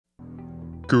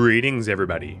Greetings,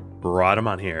 everybody.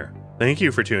 Rhadamant here. Thank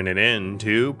you for tuning in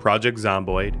to Project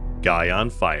Zomboid, Guy on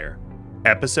Fire,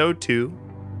 Episode 2,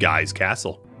 Guy's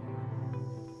Castle.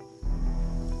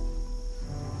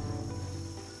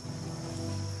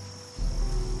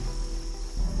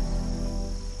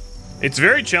 It's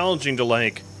very challenging to,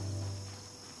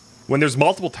 when there's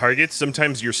multiple targets,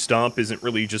 sometimes your stomp isn't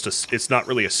really just it's not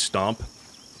really a stomp.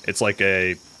 It's like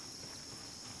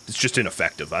it's just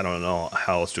ineffective. I don't know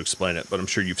how else to explain it, but I'm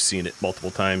sure you've seen it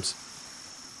multiple times.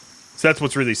 So that's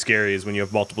what's really scary, is when you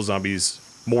have multiple zombies,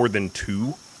 more than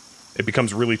two, it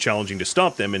becomes really challenging to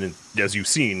stomp them, and as you've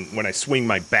seen, when I swing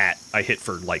my bat, I hit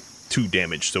for, 2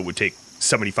 damage, so it would take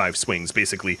 75 swings,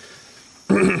 basically.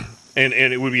 and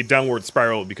it would be a downward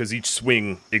spiral, because each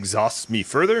swing exhausts me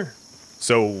further,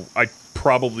 so I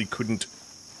probably couldn't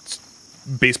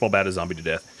baseball bat a zombie to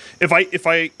death. If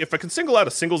I can single out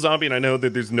a single zombie, and I know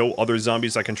that there's no other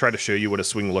zombies, I can try to show you what a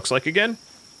swing looks like again,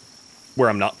 where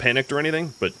I'm not panicked or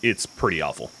anything, but it's pretty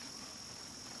awful.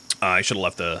 I should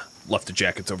have left the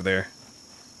jackets over there.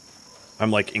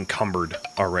 I'm encumbered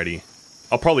already.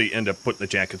 I'll probably end up putting the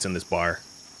jackets in this bar.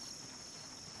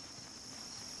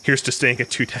 Here's to staying at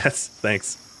 2 deaths.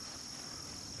 Thanks.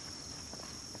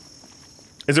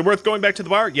 Is it worth going back to the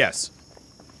bar? Yes.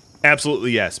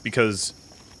 Absolutely yes, because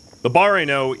the bar, I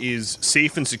know, is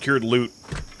safe and secured loot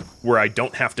where I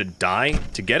don't have to die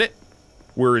to get it,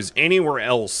 whereas anywhere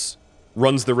else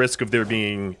runs the risk of there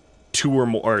being 2 or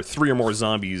more, or 3 or more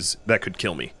zombies that could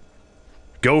kill me.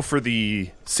 Go for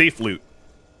the safe loot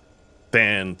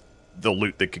than the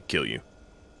loot that could kill you.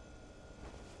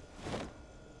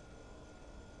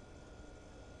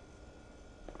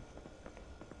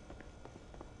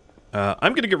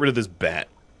 I'm gonna get rid of this bat,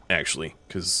 actually,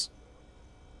 because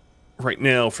right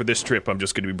now, for this trip, I'm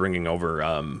just going to be bringing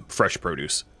over fresh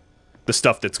produce. The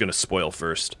stuff that's going to spoil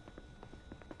first.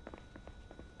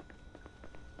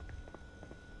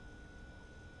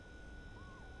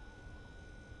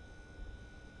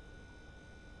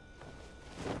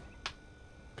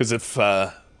 Because if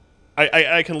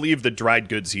I can leave the dried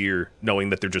goods here,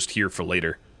 knowing that they're just here for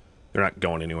later. They're not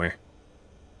going anywhere.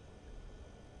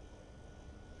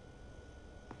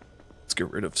 Let's get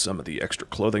rid of some of the extra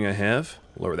clothing I have.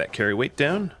 Lower that carry weight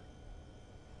down.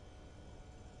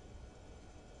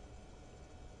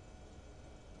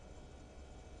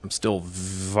 I'm still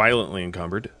violently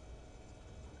encumbered.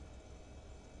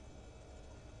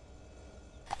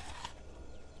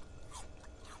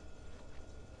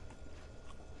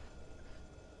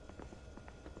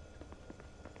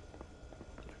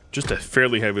 Just a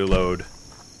fairly heavy load.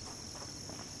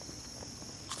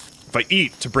 If I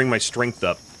eat to bring my strength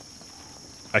up,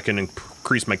 I can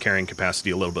increase my carrying capacity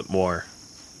a little bit more.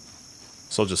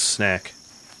 So I'll just snack.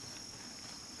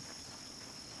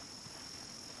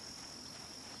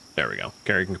 There we go.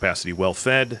 Carrying capacity well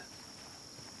fed.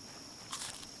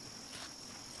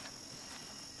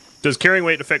 Does carrying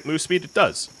weight affect move speed? It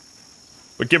does.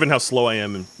 But given how slow I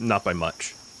am, not by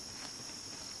much.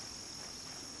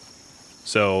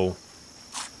 So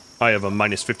I have a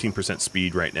minus 15%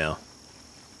 speed right now.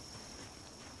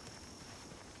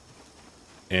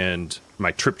 And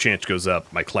my trip chance goes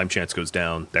up, my climb chance goes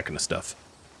down, that kind of stuff.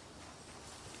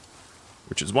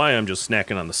 Which is why I'm just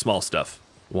snacking on the small stuff,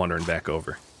 wandering back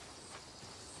over.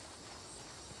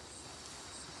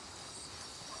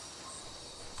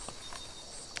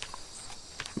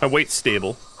 My weight's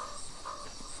stable.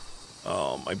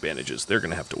 Oh, my bandages, they're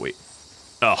gonna have to wait.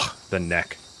 Ugh, the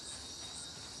neck.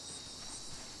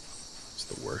 It's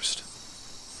the worst.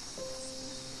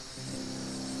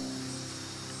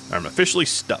 I'm officially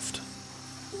stuffed.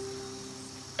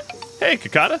 Hey,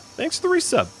 Kakata, thanks for the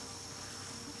resub.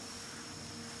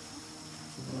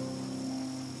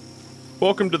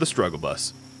 Welcome to the struggle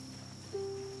bus.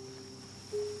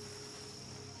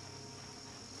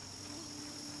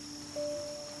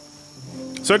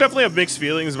 So I definitely have mixed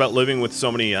feelings about living with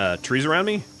so many trees around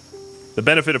me. The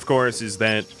benefit, of course, is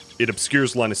that it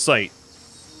obscures line of sight.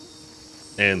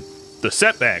 And the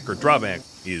setback, or drawback,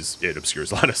 is it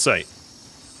obscures line of sight.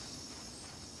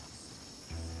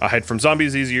 I hide from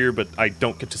zombies easier, but I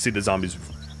don't get to see the zombies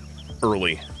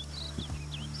early.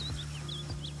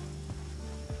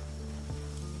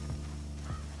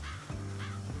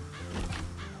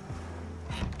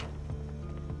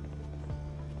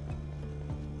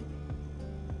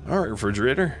 Alright,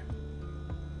 refrigerator.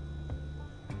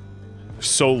 There's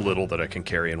so little that I can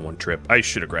carry in one trip. I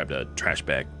should have grabbed a trash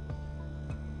bag.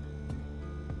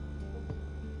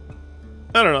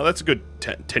 I don't know, that's a good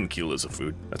 10 kilos of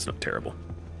food. That's not terrible.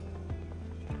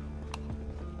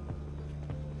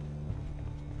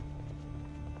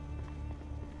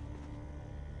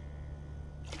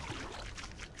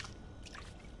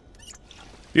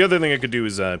 The other thing I could do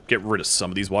is get rid of some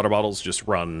of these water bottles, just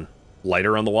run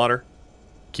lighter on the water,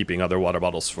 keeping other water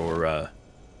bottles for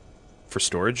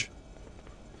storage.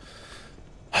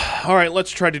 All right,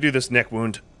 let's try to do this neck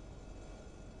wound.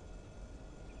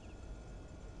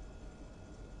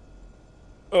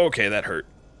 Okay, that hurt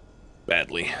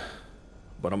badly,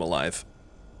 but I'm alive.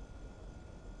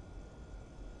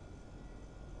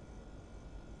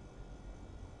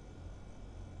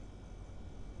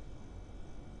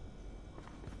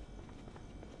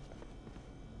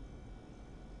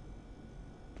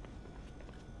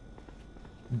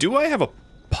 Do I have a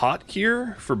pot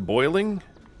here for boiling?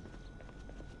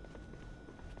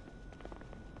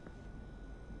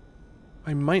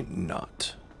 I might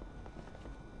not.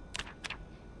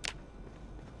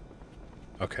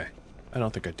 Okay. I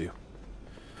don't think I do.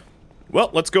 Well,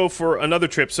 let's go for another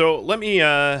trip. So let me,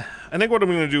 I think what I'm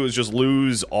going to do is just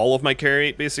lose all of my carry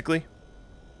weight, basically.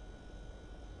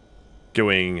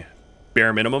 Going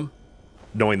bare minimum,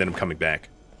 knowing that I'm coming back.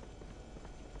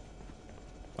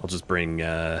 I'll just bring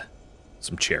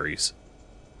some cherries.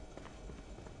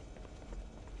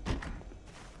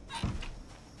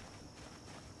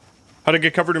 How to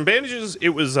get covered in bandages? It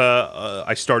was,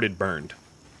 I started burned.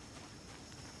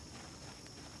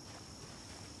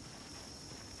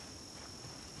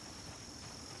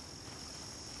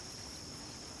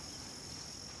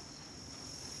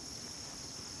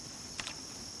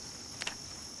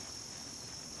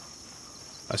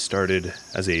 I started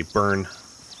as a burn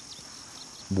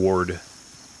ward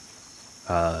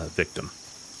victim.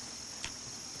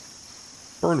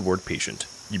 Burn ward patient.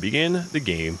 You begin the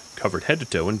game covered head to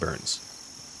toe in burns.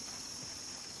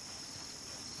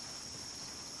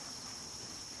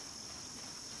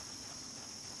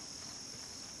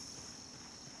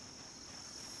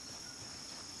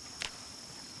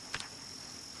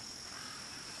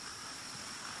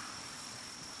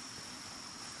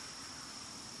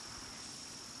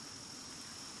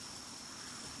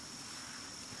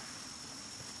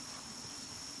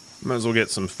 Might as well get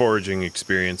some foraging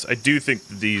experience. I do think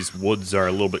these woods are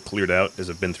a little bit cleared out, as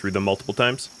I've been through them multiple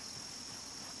times.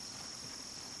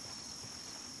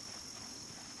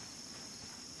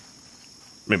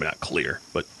 Maybe not clear,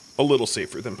 but a little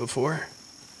safer than before.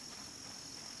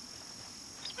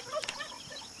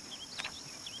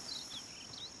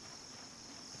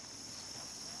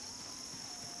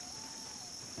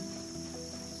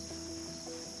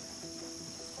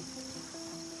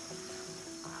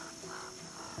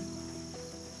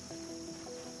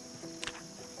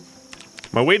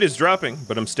 My weight is dropping,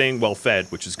 but I'm staying well fed,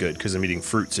 which is good, because I'm eating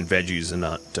fruits and veggies and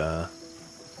not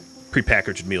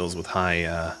prepackaged meals with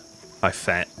high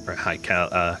fat or high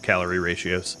calorie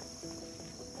ratios.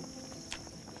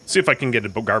 See if I can get a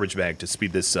garbage bag to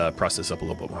speed this process up a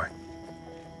little bit more.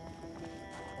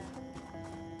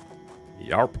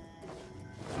 Yarp.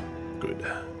 Good.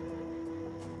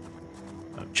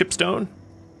 Chipstone.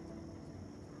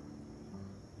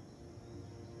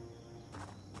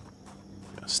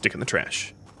 Stick in the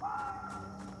trash.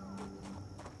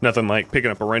 Nothing like picking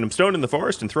up a random stone in the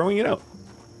forest and throwing it out.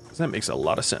 Because that makes a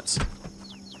lot of sense.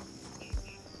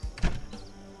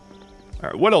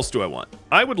 Alright, what else do I want?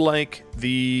 I would like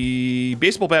the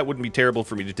baseball bat wouldn't be terrible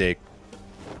for me to take.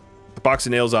 The box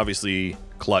of nails, obviously,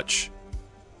 clutch.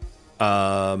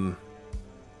 The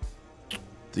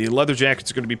leather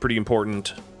jacket's going to be pretty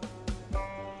important.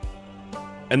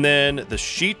 And then the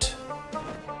sheet.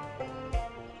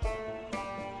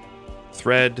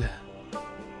 Thread.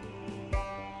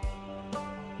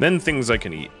 Then things I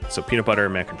can eat. So peanut butter,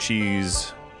 mac and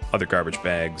cheese, other garbage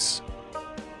bags.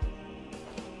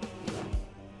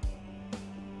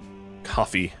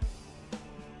 Coffee.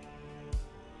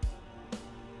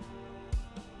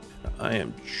 I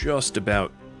am just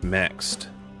about maxed.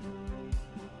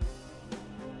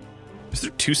 Is there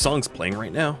 2 songs playing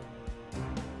right now?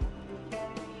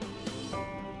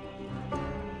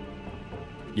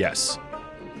 Yes.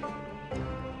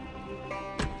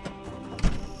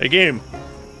 Hey, game.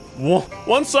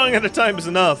 One song at a time is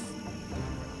enough.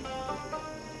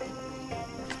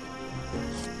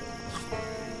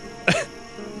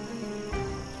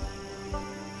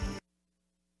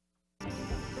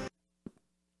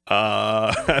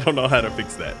 I don't know how to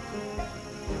fix that.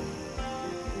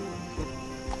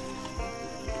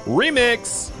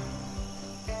 Remix!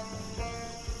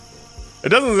 It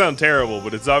doesn't sound terrible,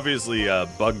 but it's obviously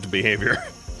bugged behavior.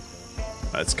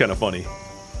 That's kind of funny.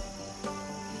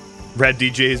 Rad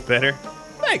DJ is better.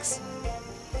 Thanks.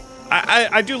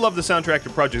 I do love the soundtrack to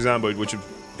Project Zomboid,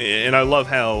 and I love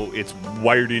how it's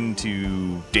wired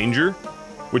into Danger,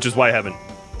 which is why I haven't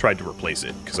tried to replace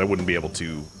it, because I wouldn't be able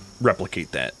to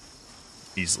replicate that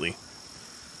easily.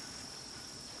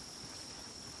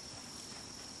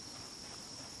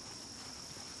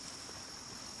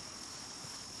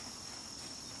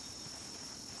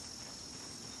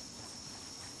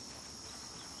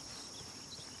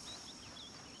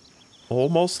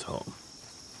 Almost home.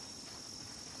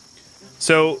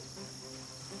 So,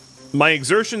 my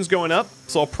exertion's going up,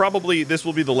 so I'll probably... This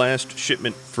will be the last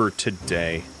shipment for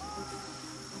today.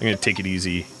 I'm going to take it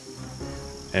easy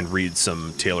and read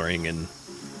some tailoring, and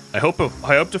I hope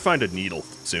to find a needle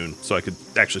soon, so I could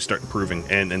actually start improving,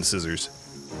 and scissors,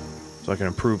 so I can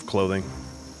improve clothing.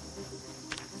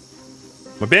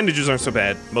 My bandages aren't so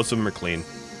bad. Most of them are clean.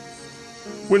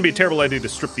 Wouldn't be a terrible idea to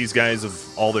strip these guys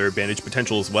of all their bandage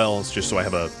potential as well. It's just so I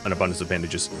have an abundance of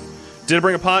bandages. Did I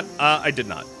bring a pot? I did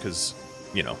not, because,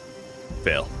 you know,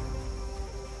 fail.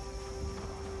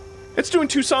 It's doing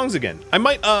 2 songs again. I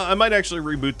might actually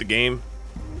reboot the game,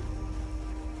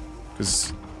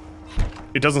 because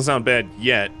it doesn't sound bad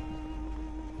yet,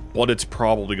 but it's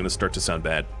probably going to start to sound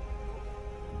bad.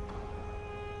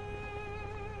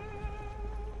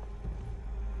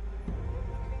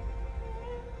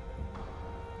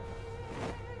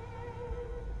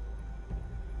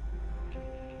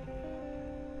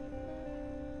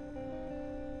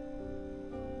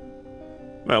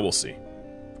 Well, we'll see.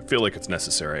 If I feel like it's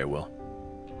necessary, I will.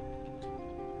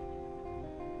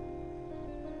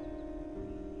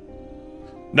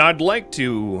 Now, I'd like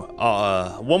to...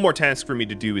 one more task for me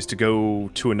to do is to go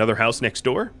to another house next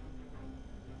door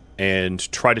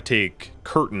and try to take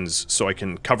curtains so I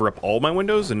can cover up all my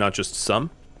windows and not just some.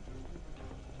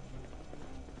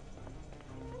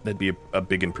 That'd be a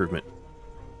big improvement.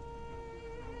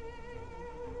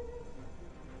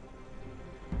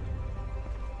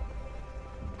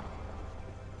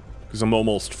 Because I'm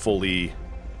almost fully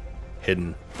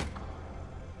hidden.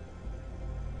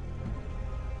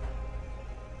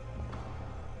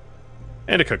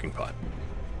 And a cooking pot.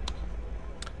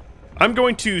 I'm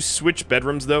going to switch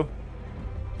bedrooms, though.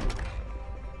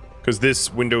 Because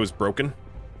this window is broken.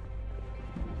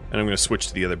 And I'm going to switch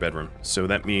to the other bedroom. So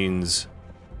that means...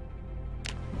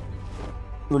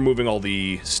 removing all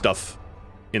the stuff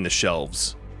in the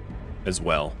shelves as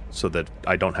well. So that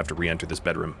I don't have to re-enter this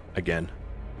bedroom again.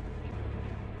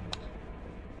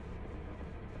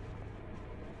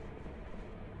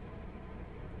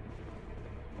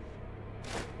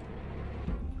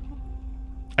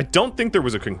 I don't think there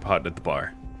was a cooking pot at the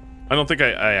bar. I don't think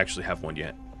I actually have one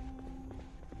yet.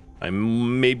 I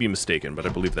may be mistaken, but I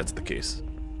believe that's the case.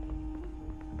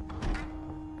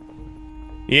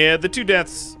 Yeah, the 2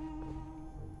 deaths...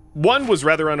 One was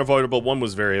rather unavoidable, one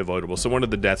was very avoidable. So one of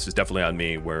the deaths is definitely on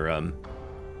me, where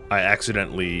I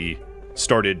accidentally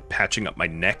started patching up my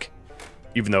neck.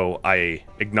 Even though I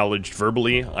acknowledged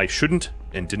verbally I shouldn't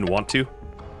and didn't want to.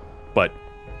 But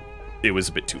it was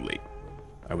a bit too late.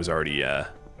 I was already...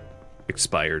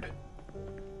 expired.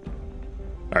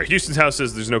 Alright, Houston's house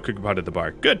says there's no cooking pot at the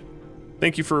bar. Good.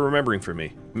 Thank you for remembering for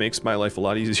me. Makes my life a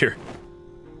lot easier.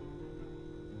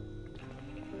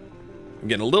 I'm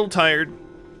getting a little tired.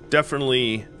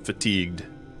 Definitely fatigued.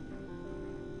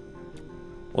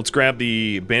 Let's grab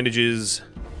the bandages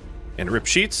and rip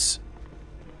sheets.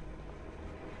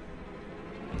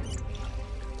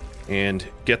 And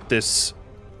get this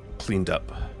cleaned up.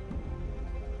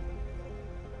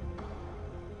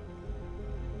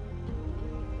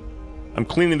 I'm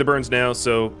cleaning the burns now,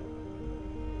 so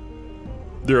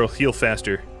they'll heal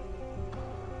faster.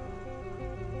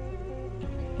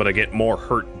 But I get more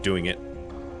hurt doing it.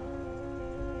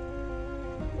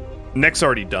 Neck's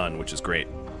already done, which is great.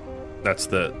 That's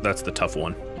the tough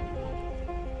one.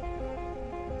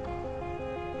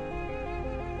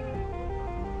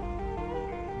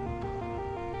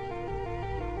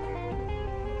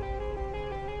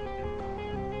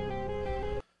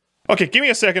 Okay, give me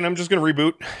a second. I'm just going to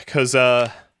reboot, because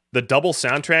the double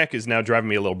soundtrack is now driving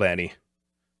me a little batty.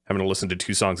 Having to listen to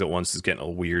 2 songs at once is getting a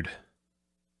little weird.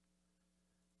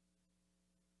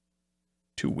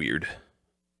 Too weird.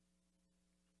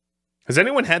 Has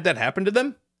anyone had that happen to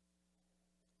them?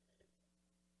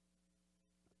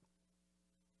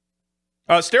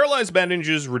 Sterilized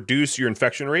bandages reduce your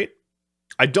infection rate.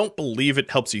 I don't believe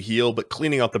it helps you heal, but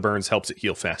cleaning out the burns helps it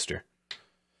heal faster.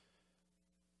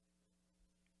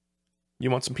 You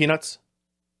want some peanuts?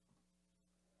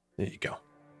 There you go.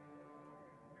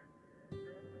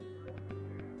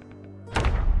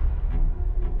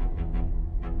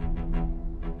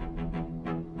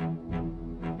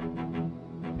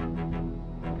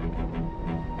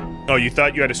 Oh, you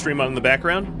thought you had a stream on in the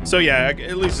background? So yeah,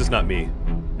 at least it's not me.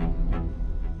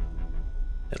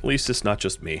 At least it's not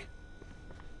just me.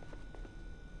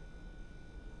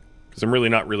 Because I'm really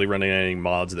not running any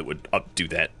mods that would do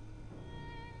that.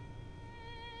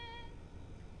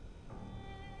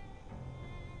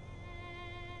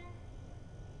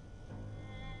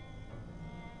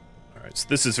 Alright, so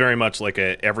this is very much like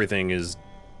a everything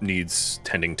needs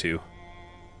tending to.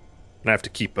 And I have to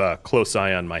keep a close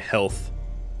eye on my health,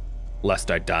 lest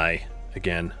I die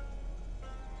again.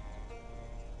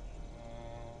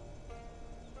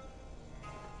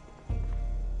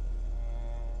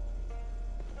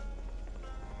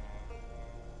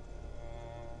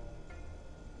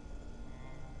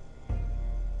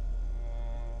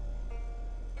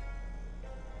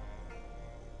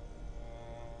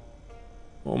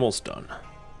 Almost done.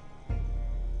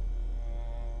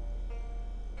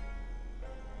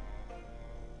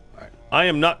 Alright. I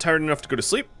am not tired enough to go to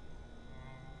sleep,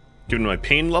 given my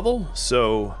pain level,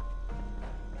 so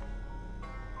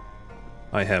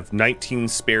I have 19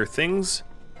 spare things.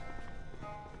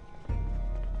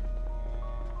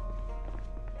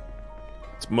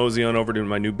 Let's mosey on over to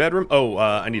my new bedroom. Oh,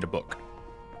 I need a book.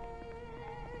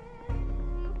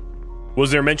 Was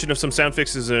there a mention of some sound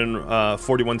fixes in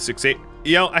 4168?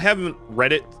 You know, I haven't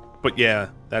read it, but yeah,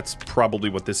 that's probably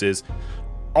what this is.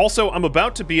 Also, I'm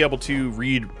about to be able to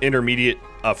read intermediate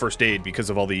first aid because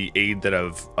of all the aid that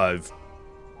I've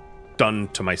done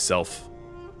to myself.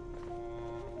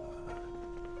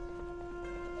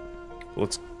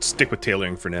 Let's stick with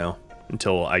tailoring for now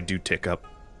until I do tick up.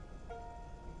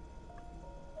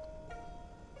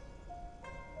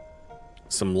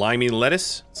 Some limey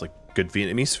lettuce. It's like good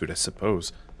Vietnamese food, I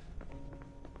suppose.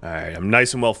 Alright, I'm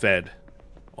nice and well fed.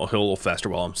 I'll heal a little faster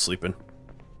while I'm sleeping.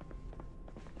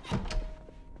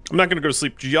 I'm not going to go to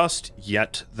sleep just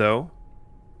yet, though.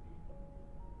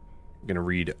 I'm going to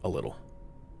read a little.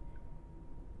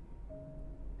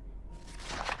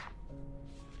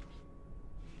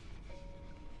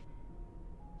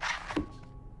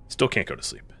 Still can't go to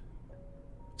sleep.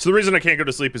 So the reason I can't go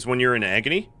to sleep is when you're in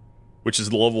agony, which is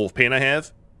the level of pain I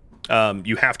have,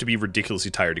 you have to be ridiculously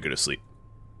tired to go to sleep.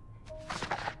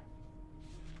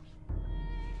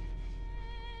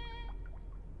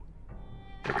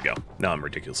 There we go. Now I'm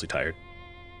ridiculously tired.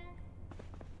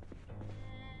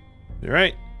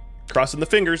 Alright. Crossing the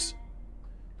fingers.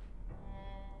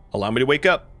 Allow me to wake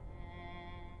up.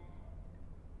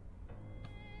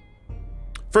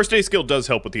 First aid skill does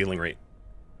help with the healing rate.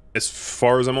 As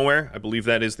far as I'm aware, I believe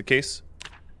that is the case.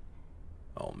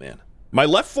 Oh, man. My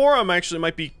left forearm actually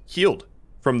might be healed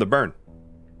from the burn.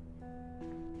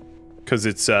 Because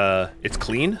it's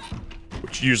clean,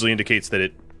 which usually indicates that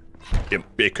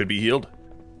it could be healed.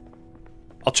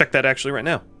 I'll check that actually right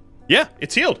now. Yeah,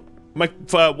 it's healed. My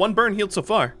one burn healed so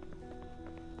far.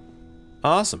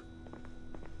 Awesome.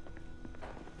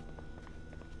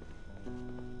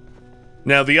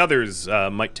 Now the others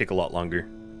might take a lot longer.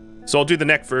 So I'll do the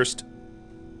neck first.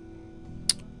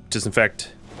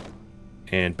 Disinfect.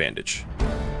 And bandage.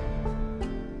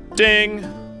 Ding!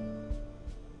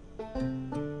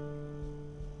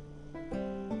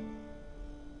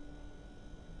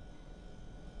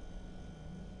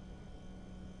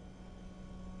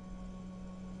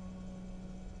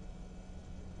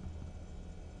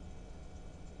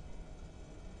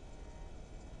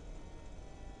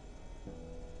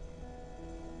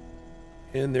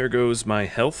 And there goes my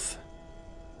health.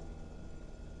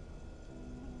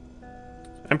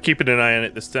 I'm keeping an eye on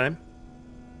it this time.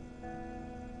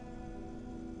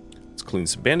 Let's clean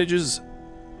some bandages.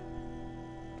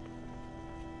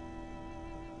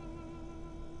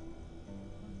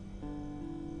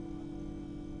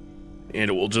 And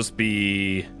it will just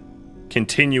be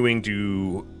continuing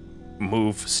to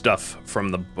move stuff from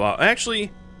the bar. Actually,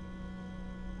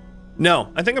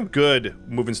 no, I think I'm good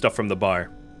moving stuff from the bar.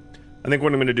 I think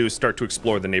what I'm going to do is start to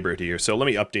explore the neighborhood here. So let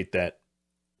me update that.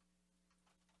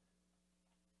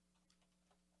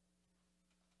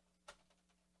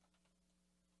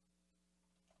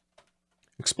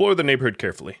 Explore the neighborhood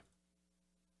carefully.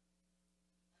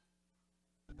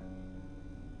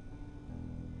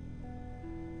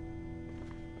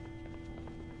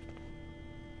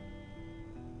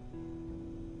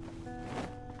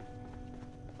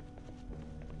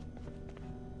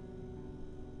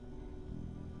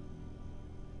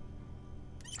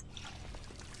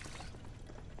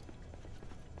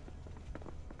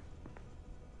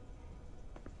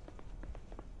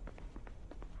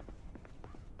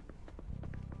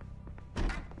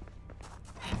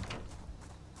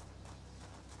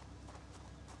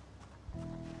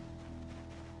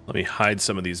 Let me hide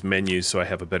some of these menus so I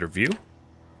have a better view.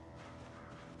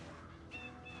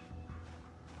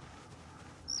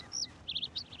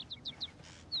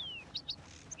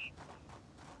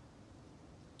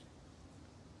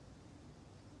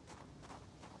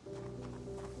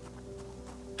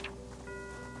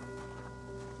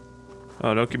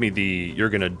 Oh, don't give me the "you're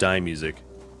gonna die" music.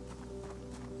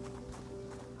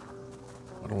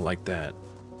 I don't like that.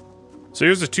 So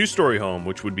here's a two-story home,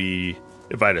 which would be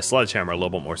If I had a sledgehammer, a little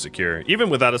bit more secure. Even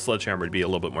without a sledgehammer, it'd be a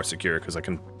little bit more secure because I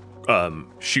can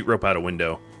sheet rope out a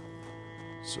window.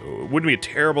 So it wouldn't be a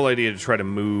terrible idea to try to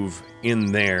move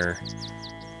in there.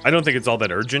 I don't think it's all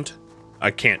that urgent. I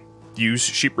can't use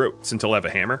sheep ropes until I have a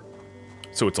hammer.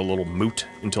 So it's a little moot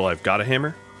until I've got a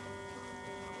hammer.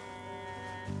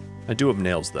 I do have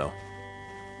nails, though.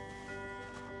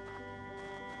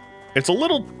 It's a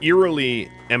little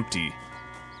eerily empty.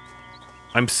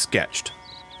 I'm sketched.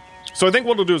 So I think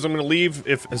what I'll do is I'm going to leave,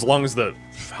 as long as the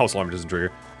house alarm doesn't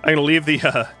trigger, I'm going to leave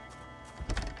the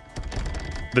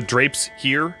drapes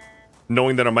here,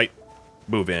 knowing that I might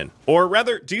move in. Or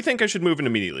rather, do you think I should move in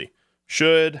immediately?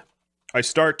 Should I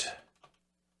start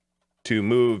to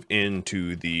move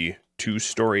into the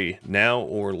 2-story now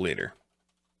or later?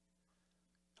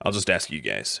 I'll just ask you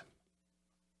guys.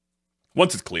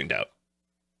 Once it's cleaned out.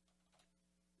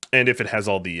 And if it has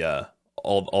all the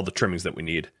all the trimmings that we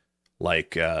need,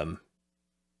 like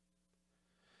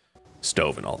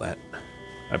stove and all that.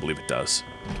 I believe it does.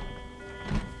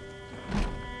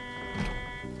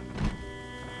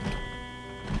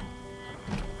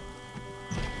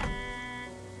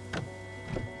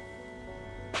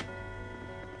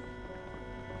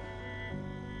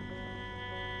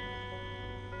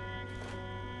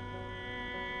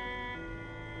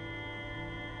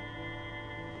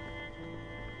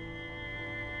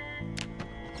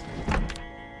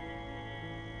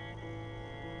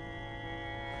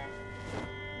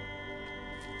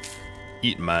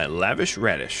 Eat my lavish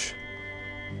radish.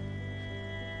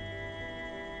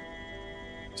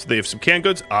 So they have some canned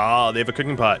goods. Ah, they have a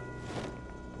cooking pot.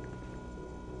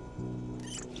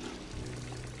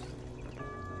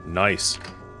 Nice.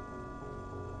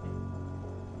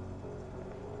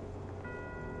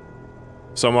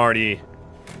 So I'm already...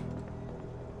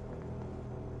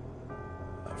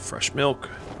 fresh milk,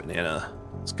 banana.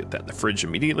 Let's get that in the fridge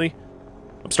immediately.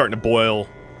 I'm starting to boil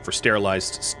for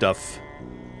sterilized stuff.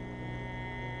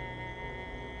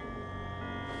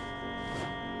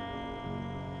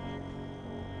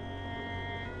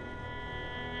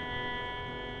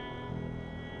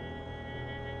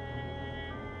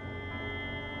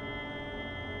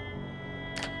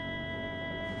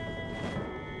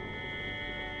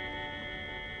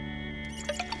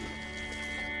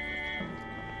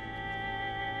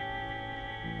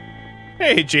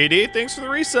 Hey, JD, thanks for the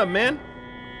resub, man.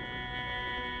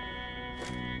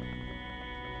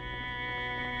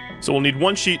 So we'll need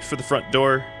one sheet for the front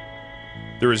door.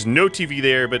 There is no TV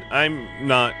there, but I'm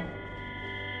not...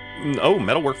 Oh,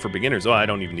 metalwork for beginners. Oh, I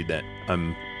don't even need that.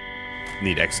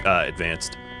 Need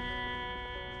advanced.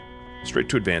 Straight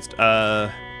to advanced.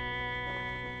 Alright,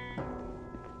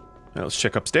 let's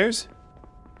check upstairs.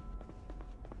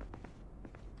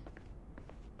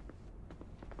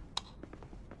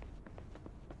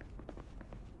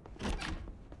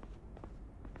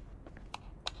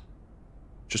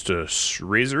 Just a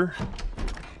razor.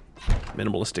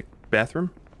 Minimalistic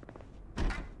bathroom.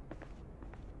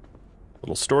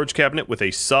 Little storage cabinet with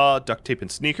a saw, duct tape,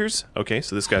 and sneakers. Okay,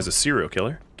 so this guy's a serial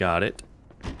killer. Got it.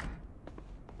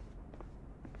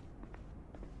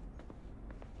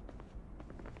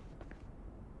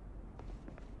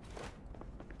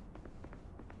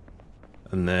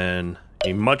 And then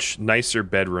a much nicer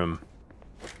bedroom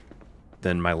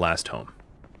than my last home.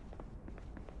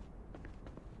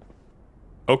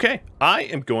 Okay, I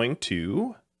am going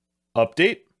to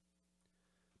update,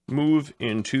 move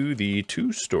into the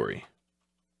 2-story.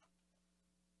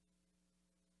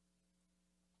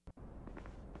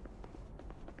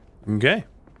 Okay,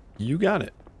 you got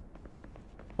it.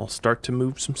 I'll start to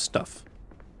move some stuff.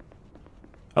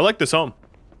 I like this home.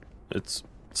 It's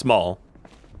small,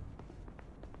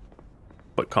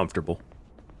 but comfortable.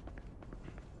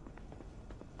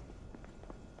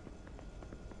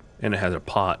 And it has a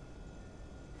pot,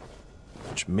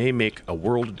 which may make a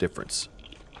world of difference.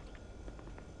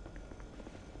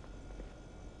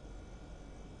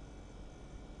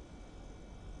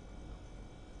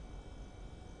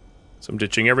 So I'm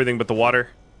ditching everything but the water.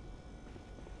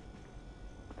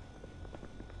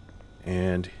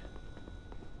 And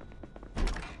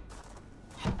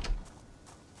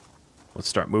let's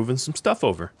start moving some stuff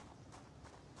over.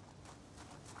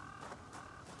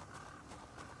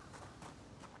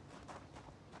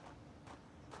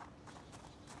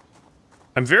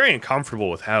 I'm very uncomfortable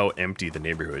with how empty the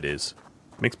neighborhood is.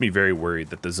 It makes me very worried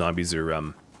that the zombies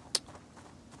are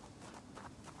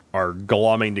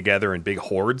glomming together in big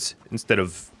hordes instead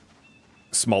of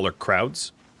smaller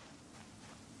crowds.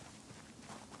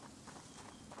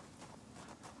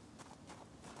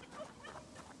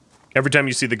 Every time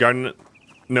you see the garden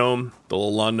gnome, the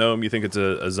little lawn gnome, you think it's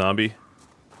a zombie.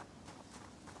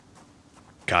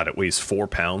 God, it weighs 4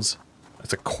 pounds.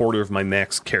 That's a quarter of my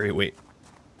max carry weight.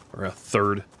 Or a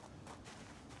third.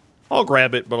 I'll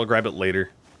grab it, but I'll grab it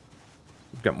later.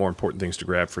 I've got more important things to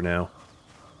grab for now.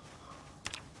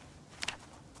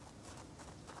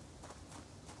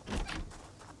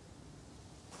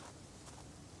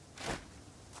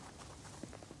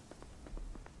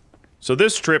 So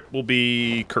this trip will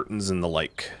be curtains and the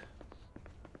like.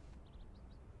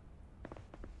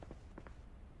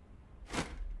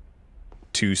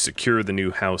 To secure the new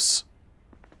house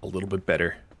a little bit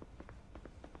better.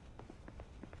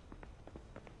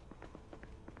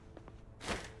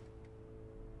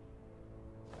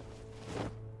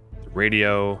 The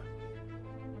radio.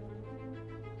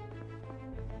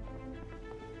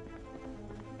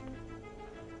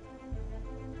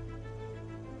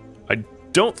 I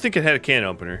don't think it had a can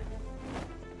opener.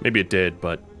 Maybe it did,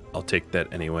 but I'll take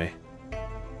that anyway.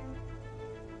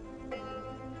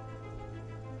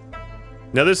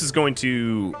 Now this is going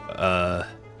to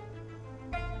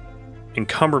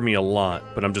encumber me a lot,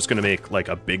 but I'm just going to make like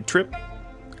a big trip.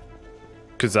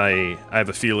 Because I have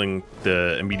a feeling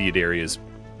the immediate area is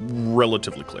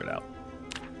relatively cleared out.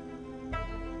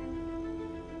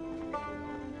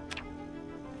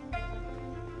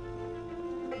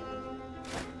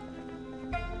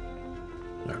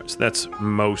 Alright, so that's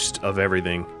most of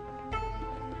everything.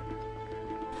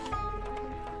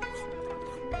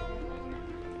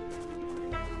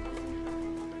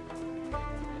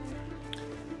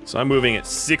 So I'm moving at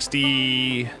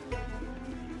 60,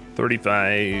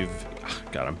 35.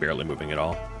 God, I'm barely moving at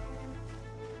all.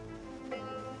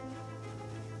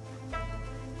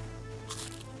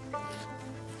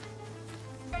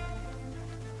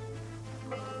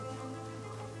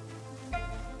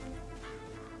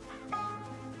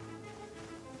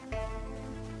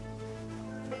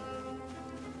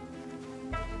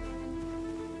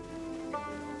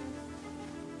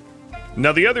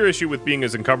 Now, the other issue with being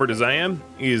as encumbered as I am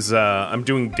is I'm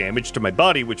doing damage to my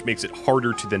body, which makes it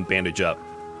harder to then bandage up.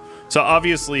 So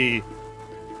obviously,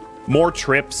 more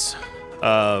trips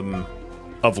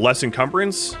of less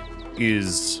encumbrance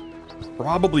is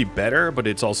probably better, but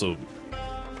it's also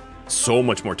so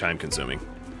much more time consuming.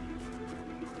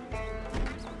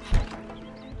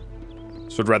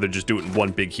 So I'd rather just do it in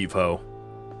one big heave-ho.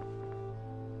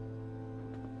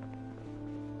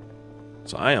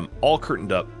 So I am all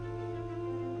curtained up.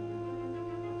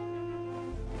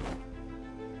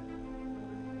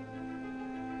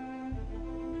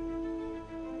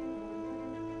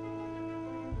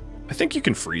 I think you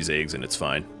can freeze eggs and it's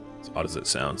fine, as odd as it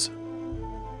sounds.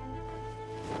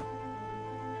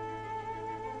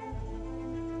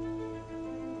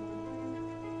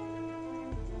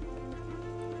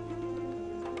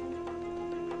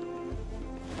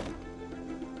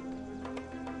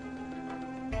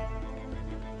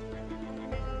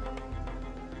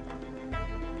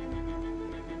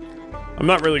 I'm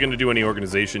not really going to do any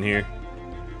organization here.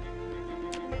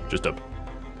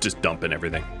 Just dumping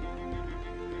everything.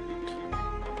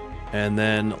 And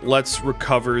then let's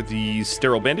recover the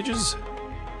sterile bandages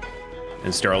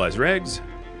and sterilize rags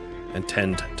and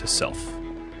tend to self.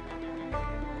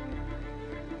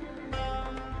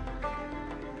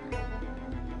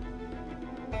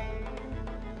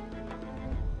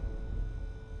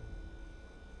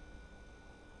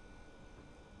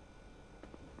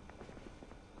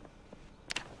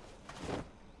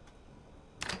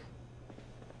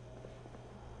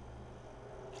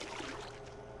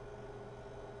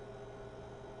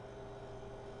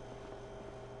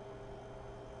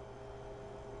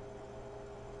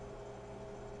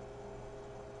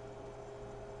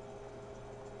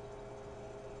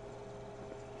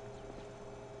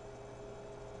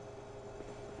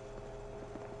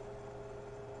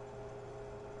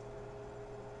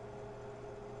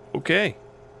 Okay.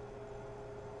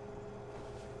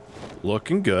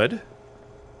 Looking good.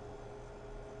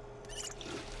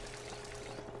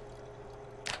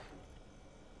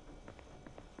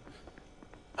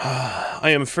 I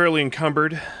am fairly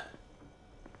encumbered.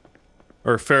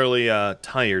 Or fairly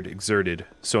tired, exerted.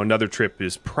 So another trip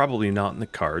is probably not in the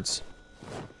cards.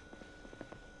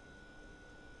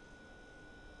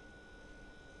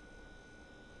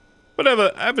 But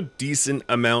I have a decent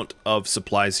amount of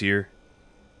supplies here.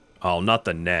 Oh, not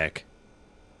the neck.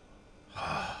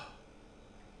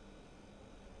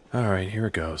 Alright, here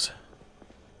it goes.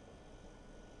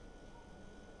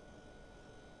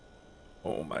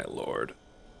 Oh my lord.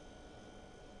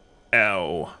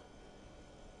 Ow.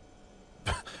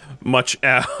 Much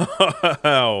ow.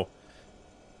 Ow.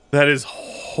 That is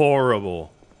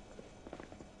horrible.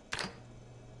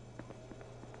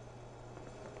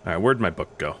 Alright, where'd my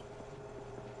book go?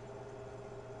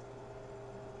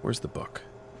 Where's the book?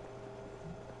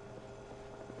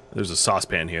 There's a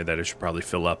saucepan here that I should probably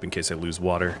fill up in case I lose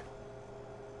water.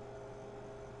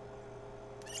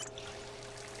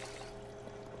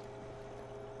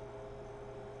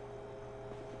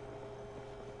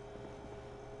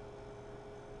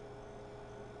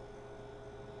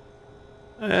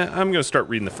 I'm going to start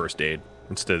reading the first aid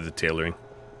instead of the tailoring.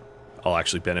 I'll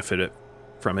actually benefit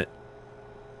from it.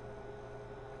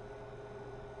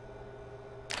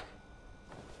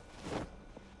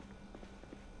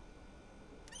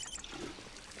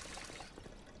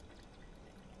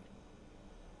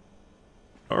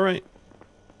 All right.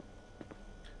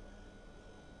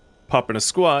 Popping a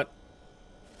squat,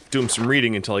 doing some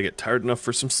reading until I get tired enough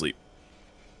for some sleep.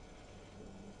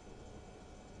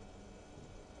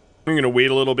 I'm going to wait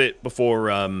a little bit before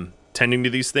tending to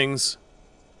these things.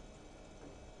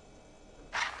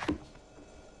 All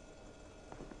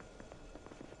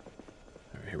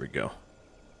right, here we go.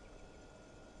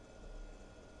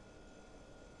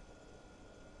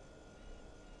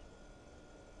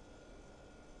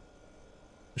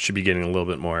 I should be getting a little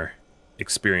bit more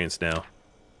experience now.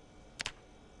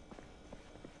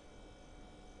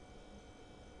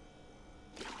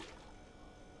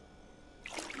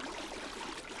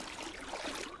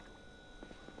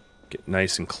 Get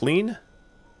nice and clean.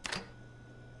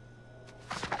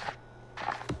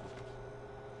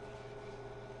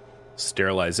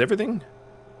 Sterilize everything.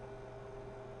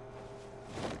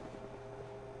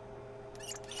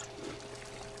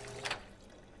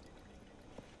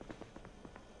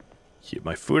 Heat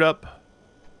my food up.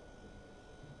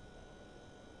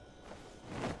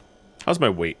 How's my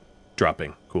weight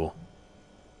dropping? Cool.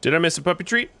 Did I miss a puppy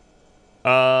treat?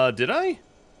 Did I?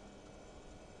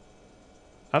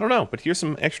 I don't know, but here's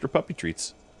some extra puppy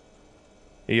treats.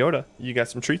 Hey Yoda, you got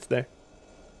some treats there.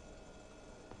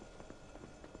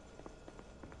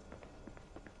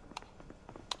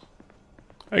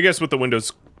 I guess with the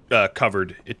windows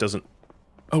covered, it doesn't...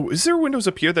 Oh, is there windows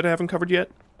up here that I haven't covered yet?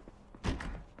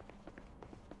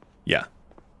 Yeah.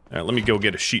 Alright, let me go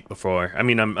get a sheet before... I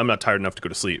mean, I'm not tired enough to go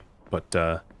to sleep, but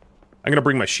I'm gonna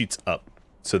bring my sheets up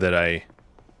so that I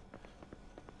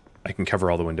can cover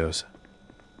all the windows.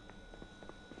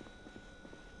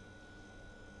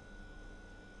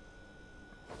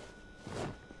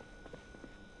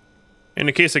 And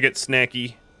in case I get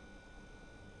snacky,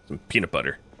 some peanut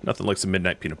butter. Nothing like some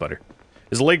midnight peanut butter.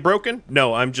 Is the leg broken?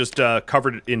 No, I'm just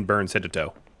covered in burns head to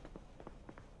toe.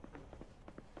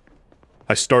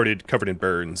 I started covered in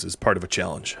burns as part of a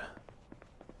challenge.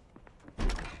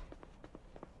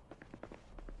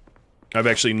 I've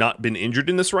actually not been injured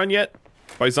in this run yet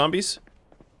by zombies.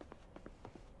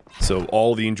 So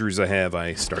all the injuries I have,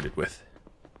 I started with.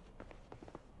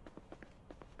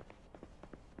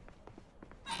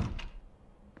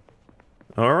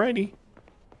 Alrighty.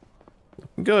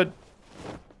 Looking good.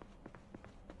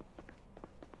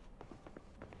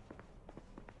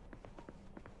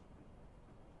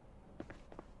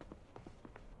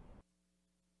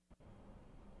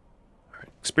 Alright,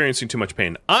 experiencing too much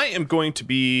pain. I am going to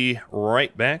be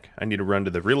right back. I need to run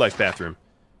to the real-life bathroom.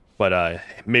 But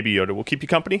maybe Yoda will keep you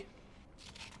company.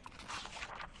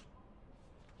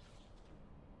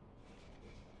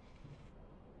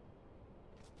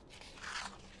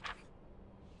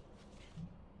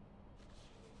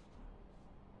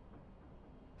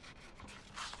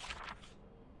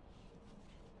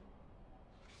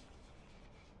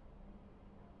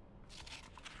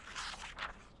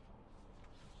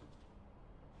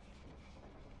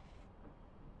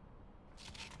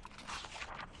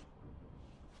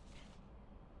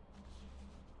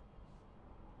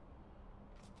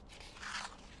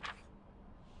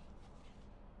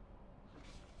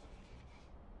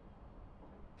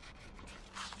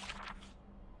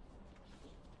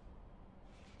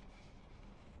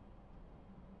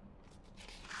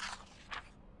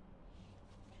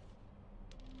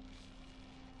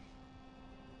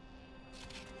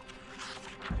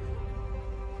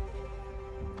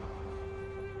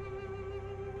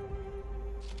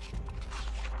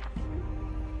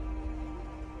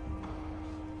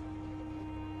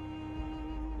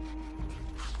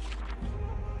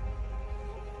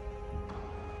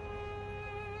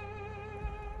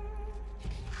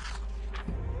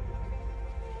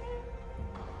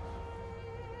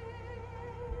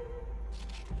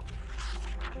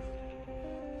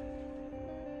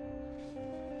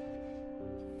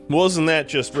 Wasn't that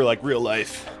just for, like, real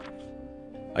life?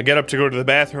 I get up to go to the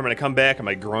bathroom and I come back and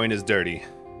my groin is dirty.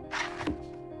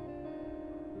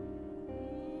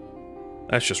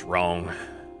 That's just wrong.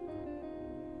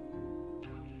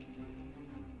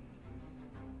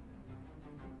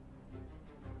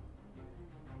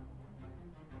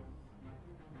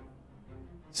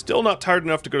 Still not tired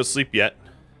enough to go to sleep yet.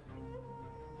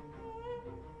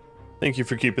 Thank you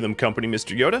for keeping them company,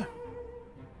 Mr. Yoda.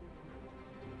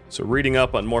 So reading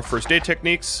up on more first aid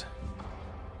techniques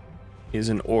is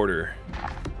in order.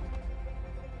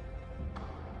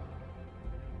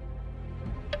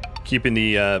 Keeping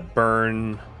the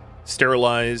burn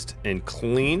sterilized and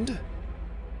cleaned.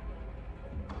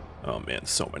 Oh man,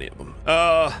 so many of them.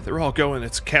 They're all going.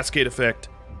 It's a cascade effect.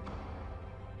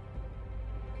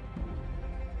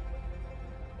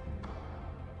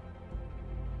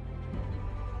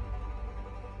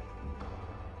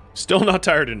 Still not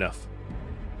tired enough.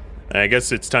 I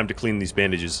guess it's time to clean these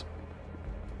bandages.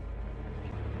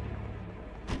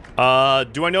 Do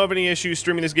I know of any issues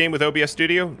streaming this game with OBS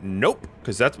Studio? Nope,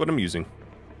 because that's what I'm using.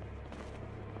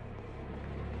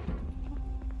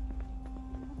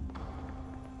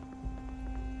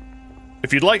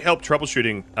 If you'd like help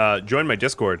troubleshooting, join my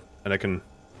Discord, and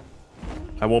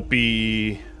I'll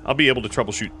be able to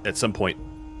troubleshoot at some point.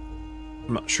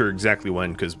 I'm not sure exactly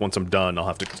when, because once I'm done, I'll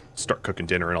have to start cooking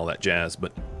dinner and all that jazz,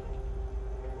 but...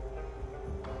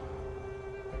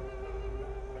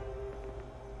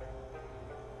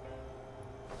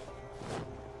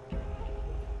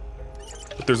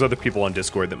 But there's other people on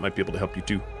Discord that might be able to help you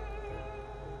too.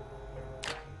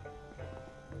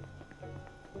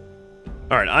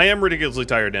 Alright, I am ridiculously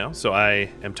tired now, so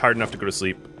I am tired enough to go to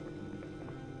sleep.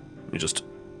 Let me just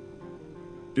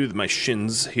do my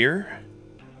shins here.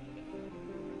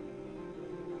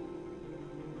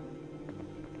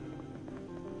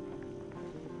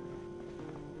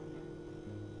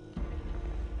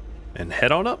 And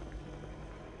head on up.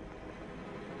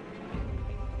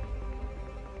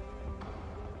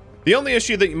 The only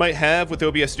issue that you might have with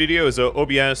OBS Studio is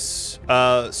OBS,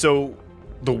 so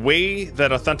the way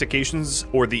that authentications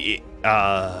or the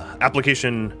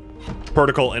application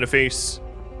protocol interface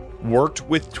worked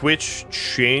with Twitch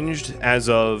changed as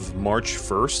of March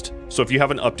 1st. So if you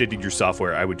haven't updated your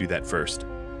software, I would do that first.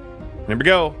 There we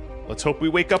go. Let's hope we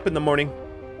wake up in the morning.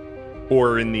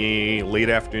 Or in the late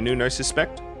afternoon, I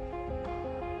suspect.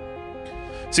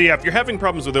 So yeah, if you're having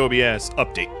problems with OBS,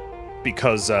 update.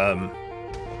 Because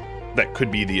that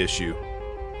could be the issue.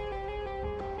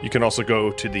 You can also go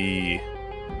to the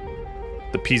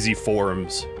PZ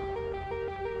forums.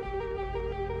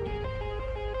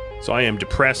 So I am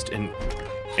depressed and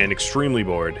extremely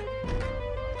bored,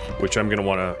 which I'm gonna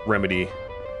want to remedy.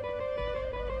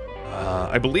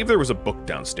 I believe there was a book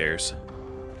downstairs.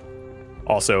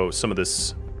 Also, some of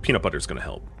this peanut butter is gonna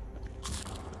help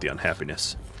with the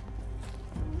unhappiness.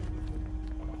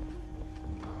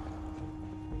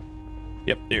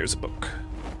 Yep, there's a book.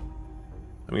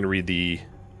 I'm gonna read the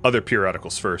other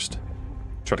periodicals first.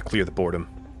 Try to clear the boredom.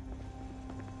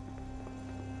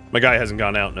 My guy hasn't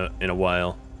gone out in a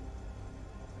while.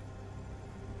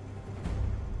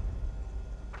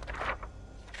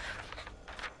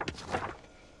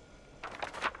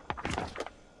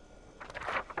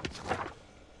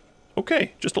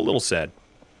 Okay, just a little sad.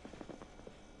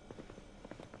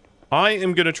 I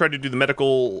am gonna try to do the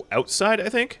medical outside, I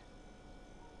think.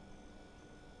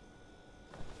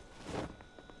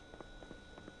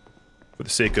 For the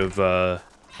sake of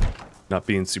not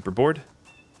being super bored.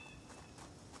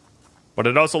 But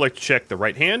I'd also like to check the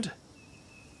right hand.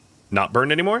 Not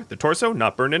burned anymore. The torso,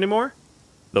 not burned anymore.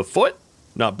 The foot,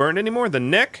 not burned anymore. The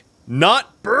neck,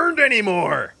 not burned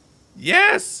anymore.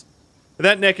 Yes!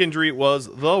 That neck injury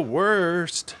was the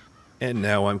worst. And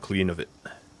now I'm clean of it.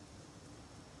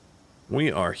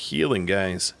 We are healing,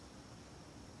 guys.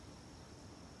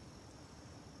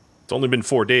 It's only been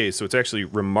 4 days, so it's actually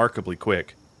remarkably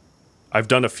quick. I've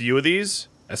done a few of these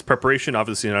as preparation,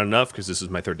 obviously not enough because this is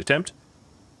my third attempt.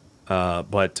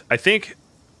 But I think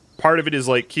part of it is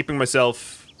like keeping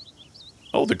myself...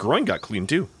 Oh, the groin got clean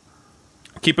too.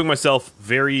 Keeping myself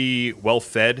very well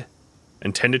fed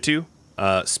and tended to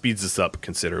speeds this up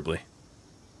considerably.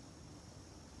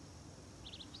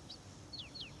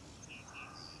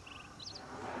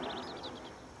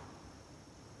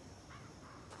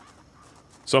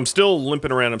 So I'm still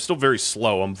limping around. I'm still very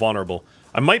slow. I'm vulnerable.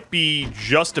 I might be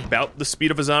just about the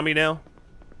speed of a zombie now.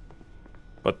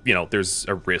 But, you know, there's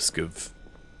a risk of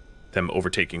them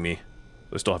overtaking me.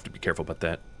 So I still have to be careful about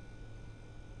that.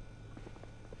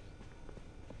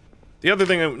 The other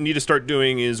thing I need to start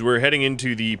doing is we're heading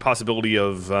into the possibility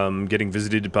of getting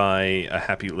visited by a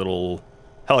happy little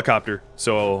helicopter.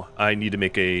 So I need to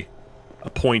make a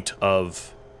point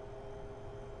of...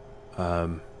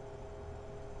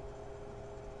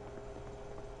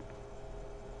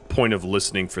 point of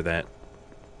listening for that.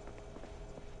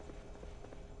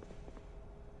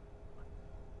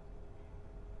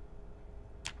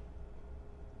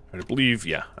 I believe,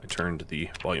 yeah, I turned the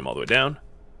volume all the way down.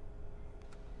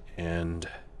 And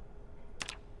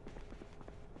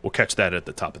we'll catch that at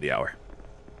the top of the hour.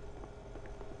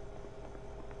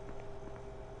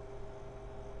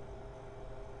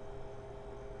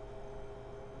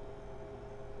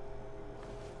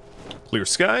 Clear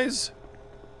skies.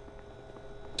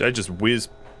 Did I just whiz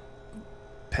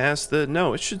past the...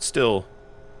 No, it should still...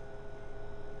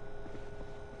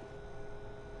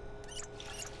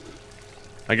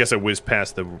 I guess I whizzed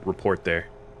past the report there.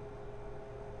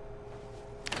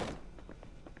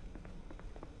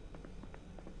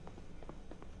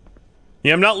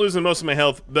 Yeah, I'm not losing most of my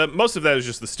health, but most of that is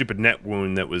just the stupid net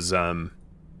wound that was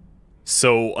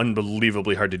so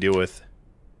unbelievably hard to deal with.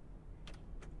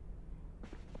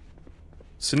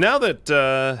 So now that,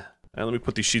 let me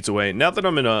put these sheets away. Now that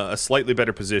I'm in a slightly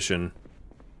better position,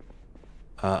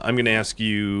 I'm going to ask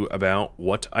you about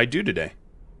what I do today.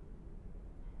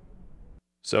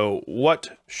 So,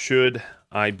 what should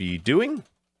I be doing?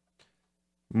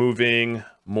 Moving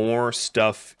more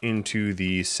stuff into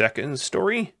the second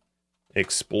story.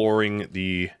 Exploring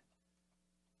the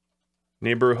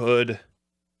neighborhood.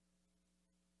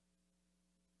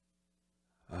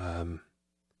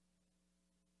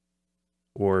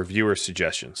 Or viewer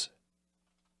suggestions.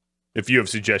 If you have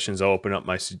suggestions, I'll open up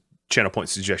my channel point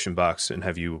suggestion box and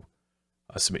have you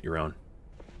submit your own.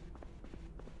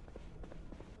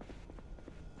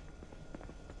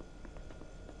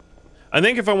 I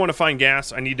think if I want to find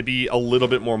gas, I need to be a little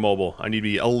bit more mobile. I need to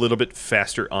be a little bit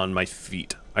faster on my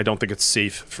feet. I don't think it's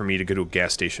safe for me to go to a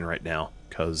gas station right now,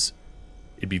 because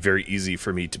it'd be very easy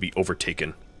for me to be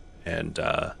overtaken and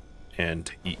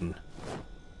eaten.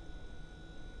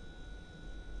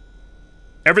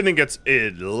 Everything gets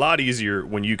a lot easier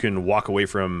when you can walk away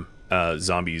from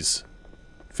zombies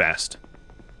fast.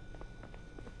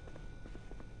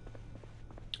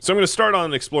 So I'm going to start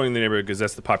on exploring the neighborhood, because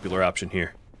that's the popular option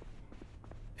here.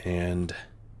 And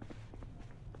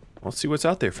let's see what's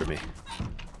out there for me.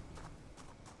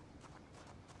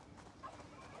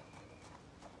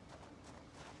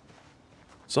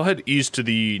 So I'll head east to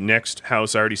the next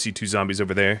house. I already see 2 zombies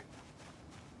over there.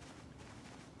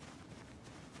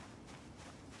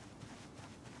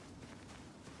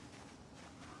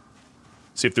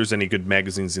 See if there's any good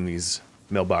magazines in these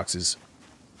mailboxes.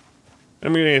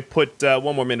 I'm going to put 1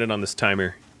 more minute on this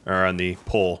timer, or on the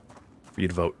poll, for you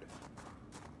to vote.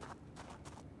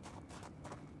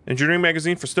 Engineering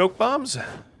magazine for stoke bombs?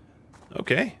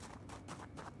 Okay.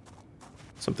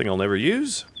 Something I'll never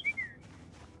use.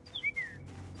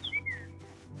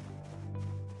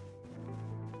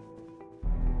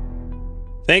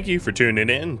 Thank you for tuning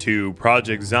in to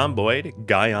Project Zomboid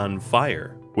Guy on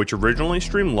Fire, which originally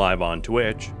streamed live on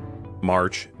Twitch,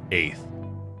 March 8th.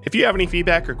 If you have any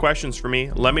feedback or questions for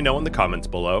me, let me know in the comments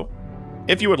below.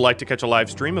 If you would like to catch a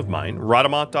live stream of mine,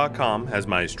 Rhadamant.com has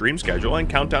my stream schedule and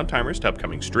countdown timers to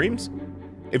upcoming streams.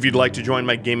 If you'd like to join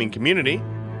my gaming community,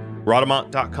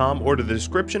 Rhadamant.com or to the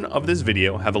description of this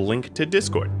video have a link to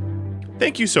Discord.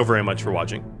 Thank you so very much for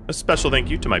watching. A special thank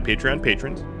you to my Patreon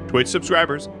patrons, Twitch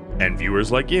subscribers, and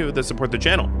viewers like you that support the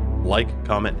channel. Like,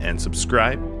 comment, and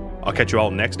subscribe. I'll catch you all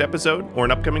next episode or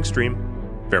an upcoming stream.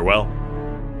 Farewell.